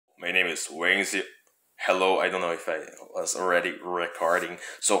My name is Wangzio. Hello, I don't know if I was already recording.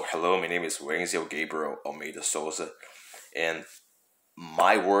 So, hello, my name is Wangzio Gabriel Almeida Souza, and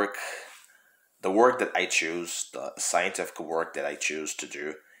my work, the work that I choose, the scientific work that I choose to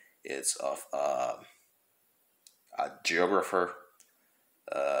do, is of a geographer,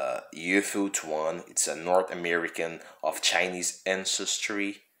 Tuan. It's a North American of Chinese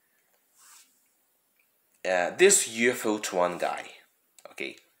ancestry. This Tuan guy,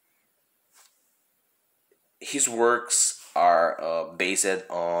 okay, his works uh, are based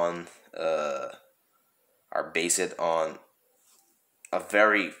on a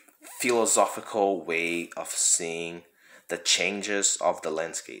very philosophical way of seeing the changes of the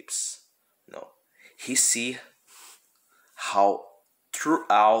landscapes. No, he see how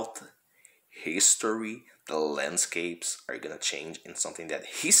throughout history the landscapes are gonna change in something that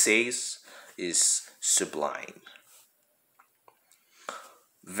he says is sublime,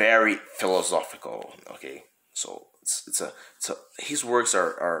 very philosophical. Okay, so his works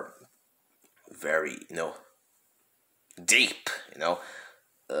are very deep.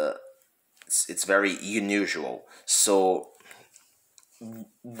 It's very unusual. So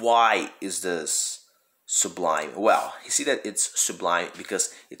why is this sublime? Well, you see that it's sublime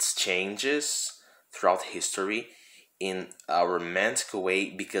because it changes throughout history in a romantic way,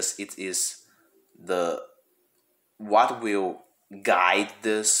 because it is the what will guide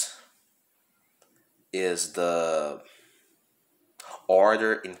this is the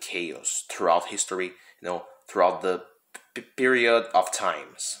order in chaos throughout history, throughout the period of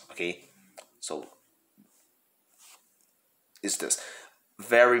times. Okay, so is this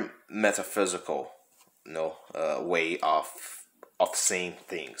very metaphysical, way of seeing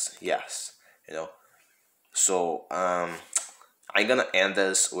things. Yes, you know. So I'm gonna end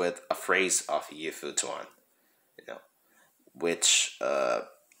this with a phrase of Yifu Tuan, which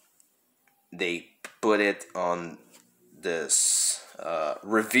they put it on this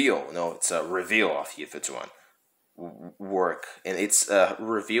reveal. No, it's a reveal of Yifu Tuan work, and it's a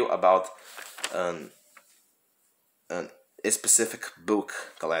review about um, a specific book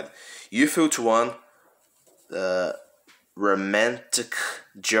called Yifu Tuan, Romantic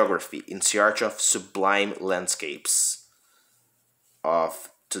Geography in Search of Sublime Landscapes of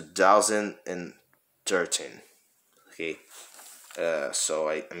 2013. Okay, so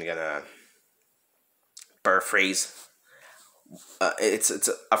I'm gonna paraphrase. It's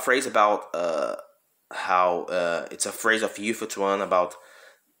a phrase about how it's a phrase of Yifu Tuan about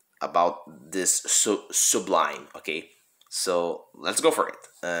this sublime. Okay, so let's go for it.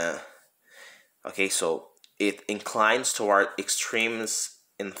 Okay, so it inclines toward extremes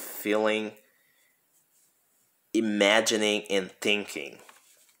in feeling, imagining, and thinking.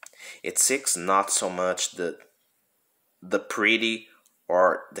 It seeks not so much the pretty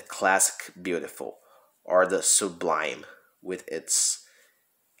or the classic beautiful or the sublime, with its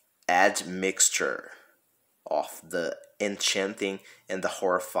admixture of the enchanting and the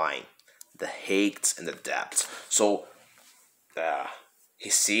horrifying, the heights and the depths. So he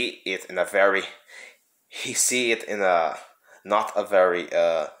see it in a very, he see it in a not a very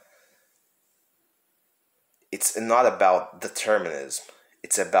it's not about determinism.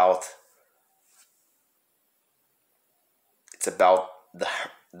 It's about the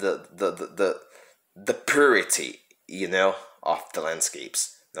the the the the, the purity, of the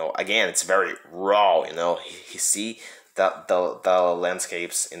landscapes. Again, it's very raw. He see that the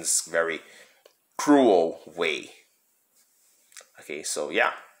landscapes in this very cruel way. Okay, so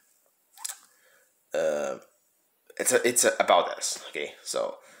yeah, about this. Okay,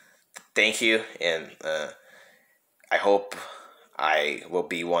 so thank you, and I hope I will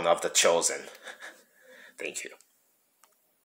be one of the chosen. Thank you.